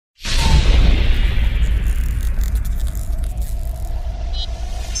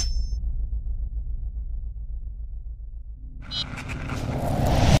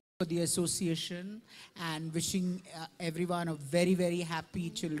For the association and wishing everyone a very, very happy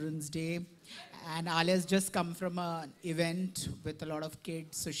Children's Day. And Alia's just come from an event with a lot of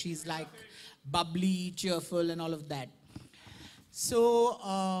kids, so she's like bubbly, cheerful, and all of that.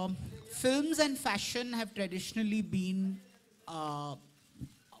 So, films and fashion have traditionally been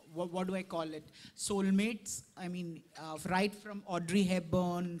what do I call it? Soulmates. I mean, right from Audrey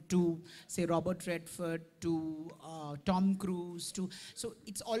Hepburn to, say, Robert Redford to Tom Cruise to... So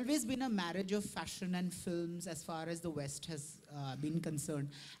it's always been a marriage of fashion and films as far as the West has been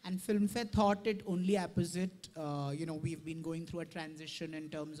concerned. And Filmfare thought it only opposite. You know, we've been going through a transition in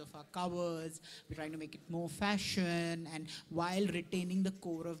terms of our covers. We're trying to make it more fashion and while retaining the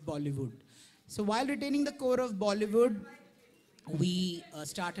core of Bollywood. So while retaining the core of Bollywood, we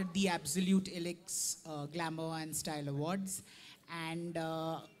started the Absolut, Elyx, Glamour and Style Awards, and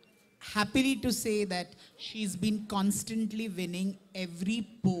happily to say that she's been constantly winning every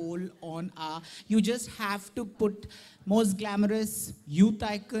poll on our... You just have to put most glamorous, youth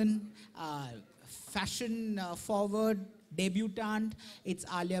icon, fashion forward, debutante. It's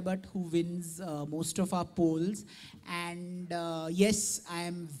Alia Bhatt who wins most of our polls. And yes, I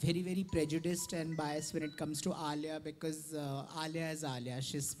am very, very prejudiced and biased when it comes to Alia because Alia is Alia.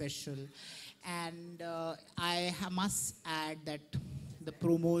 She's special. And I must add that the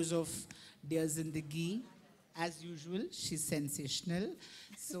promos of Dear Zindagi, as usual, she's sensational.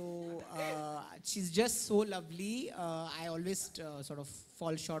 So she's just so lovely. I always sort of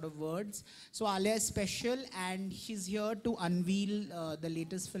fall short of words. So Alia is special and she's here to unveil the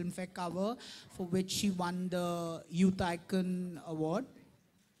latest Filmfare cover for which she won the Youth Icon Award.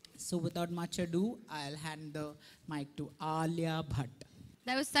 So without much ado, I'll hand the mic to Alia Bhatt.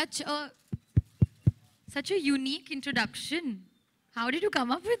 That was such a unique introduction. How did you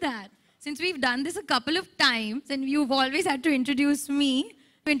come up with that? Since we've done this a couple of times and you've always had to introduce me,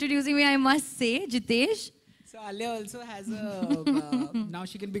 introducing me, I must say, Jitesh. So Alia also has a, now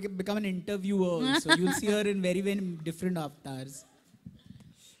she can become an interviewer, so you'll see her in very, very different avatars.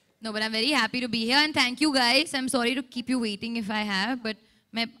 No, but I'm very happy to be here and thank you guys. I'm sorry to keep you waiting if I have, but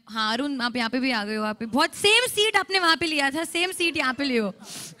मैं हारून आप यहाँ पे भी आ गए हो आप बहुत same seat आपने वहाँ पे लिया था same seat यहाँ पे लियो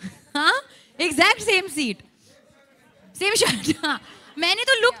हाँ exact same seat same shirt हाँ मैंने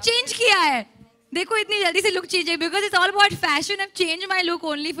तो look change किया है देखो इतनी जल्दी से look change है because it's all about fashion. I've changed my look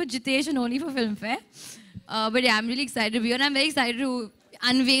only for Jitesh and only for Filmfare. But yeah, I'm really excited to be here and I'm very excited to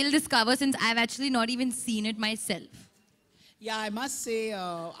unveil this cover since I've actually not even seen it myself. Yeah, I must say,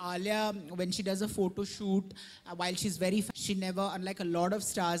 Alia, when she does a photo shoot, while she's very, she never, unlike a lot of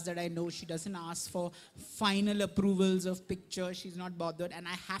stars that I know, she doesn't ask for final approvals of picture. She's not bothered. And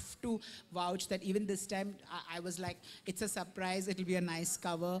I have to vouch that even this time, I was like, it's a surprise. It'll be a nice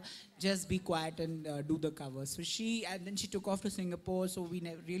cover. Just be quiet and do the cover. So and then she took off to Singapore. So we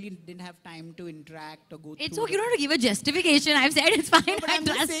really didn't have time to interact or go through. It's okay, you don't have to give a justification. I've said it's fine. No, but I'm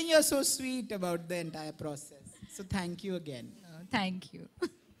just saying you're so sweet about the entire process. So thank you again. Thank you.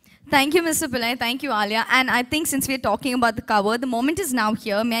 Thank you, Mr. Pillai. Thank you, Alia. And I think since we're talking about the cover, the moment is now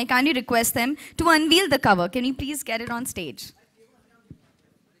here. May I kindly request them to unveil the cover? Can you please get it on stage?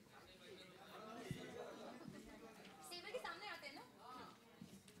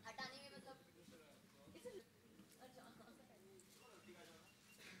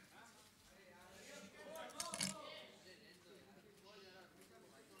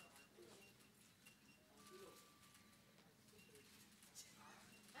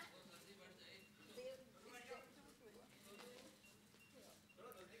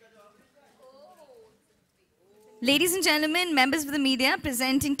 Ladies and gentlemen, members of the media,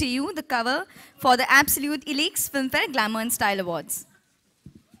 presenting to you the cover for the Absolut Elyx Filmfare Glamour and Style Awards.